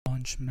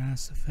launch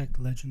Mass Effect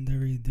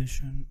Legendary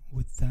Edition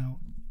without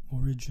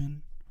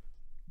Origin.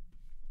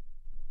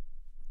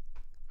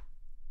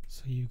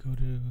 So you go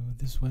to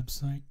this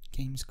website,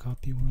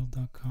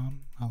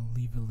 gamescopyworld.com. I'll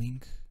leave a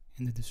link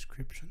in the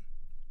description.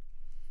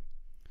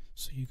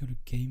 So you go to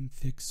Game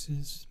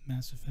Fixes,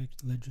 Mass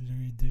Effect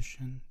Legendary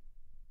Edition,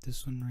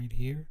 this one right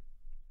here.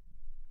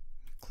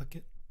 Click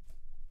it.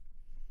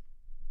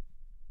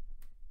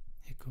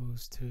 It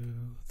goes to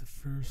the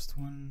first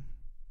one,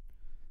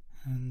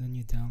 and then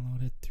you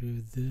download it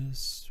through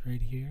this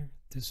right here,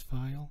 this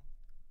file.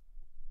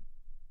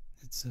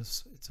 It's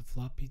a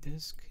floppy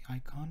disk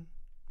icon,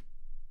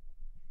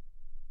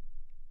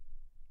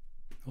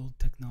 old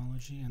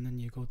technology, and then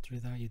you go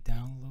through that, you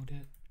download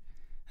it,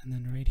 and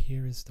then right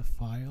here is the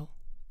file.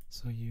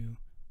 So you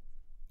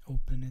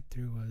open it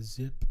through a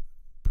zip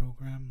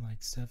program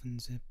like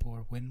 7-zip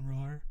or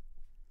WinRAR,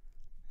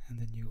 and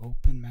then you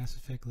open Mass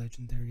Effect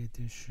Legendary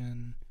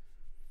Edition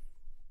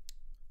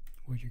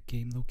where your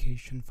game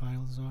location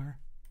files are,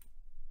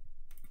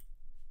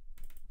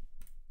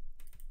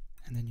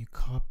 and then you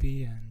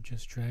copy and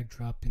just drag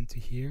drop into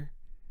here,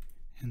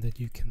 and then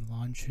you can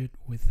launch it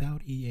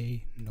without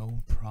EA, no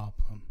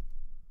problem.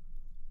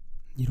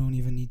 You don't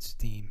even need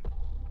Steam.